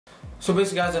So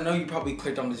basically guys, I know you probably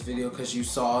clicked on this video because you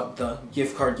saw the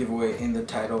gift card giveaway in the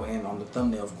title and on the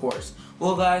thumbnail, of course.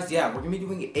 Well guys, yeah, we're going to be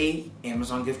doing a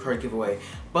Amazon gift card giveaway,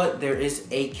 but there is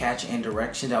a catch and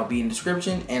direction that will be in the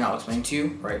description, and I'll explain to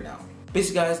you right now.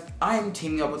 Basically guys, I am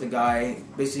teaming up with a guy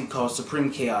basically called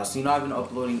Supreme Chaos. You know, I've been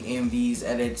uploading AMVs,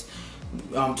 edits,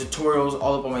 tutorials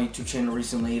all up on my YouTube channel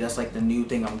recently. That's like the new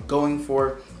thing I'm going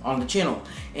for on the channel,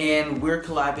 and we're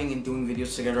collabing and doing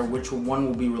videos together, which one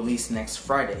will be released next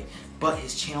Friday. But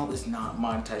his channel is not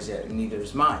monetized yet, and neither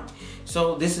is mine.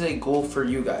 So this is a goal for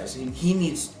you guys. He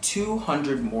needs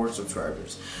 200 more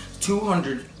subscribers.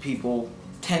 200 people,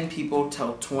 10 people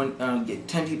tell 20, get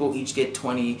 10 people each get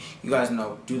 20. You guys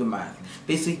know, do the math.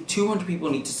 Basically 200 people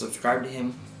need to subscribe to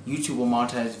him. YouTube will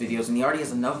monetize videos, and he already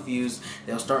has enough views.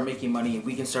 They'll start making money, and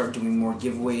we can start doing more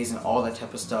giveaways and all that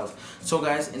type of stuff. So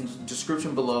guys, in the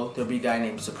description below there'll be a guy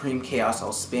named Supreme Chaos. I'll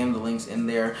spam the links in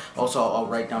there. Also, I'll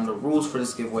write down the rules for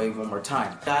this giveaway one more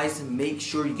time. Guys, make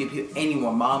sure you give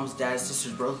anyone, moms, dads,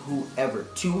 sisters, bro, whoever,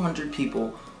 200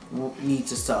 people need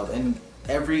to sub. And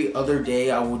every other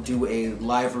day I will do a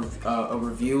live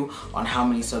review on how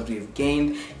many subs we have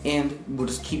gained, and we'll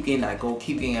just keep getting that goal,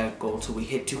 till we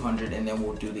hit 200, and then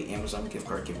we'll do the Amazon gift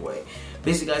card giveaway.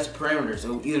 Basically guys, parameters, it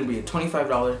will either be a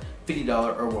 $25,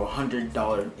 $50, or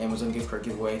 $100 Amazon gift card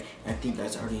giveaway, and I think you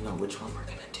guys already know which one we're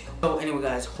gonna do. So anyway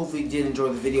guys, hopefully you did enjoy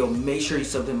the video. Make sure you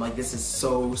subbed in, like this is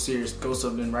so serious. Go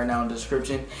sub in right now in the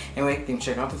description. Anyway, thanks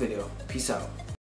for checking out the video. Peace out.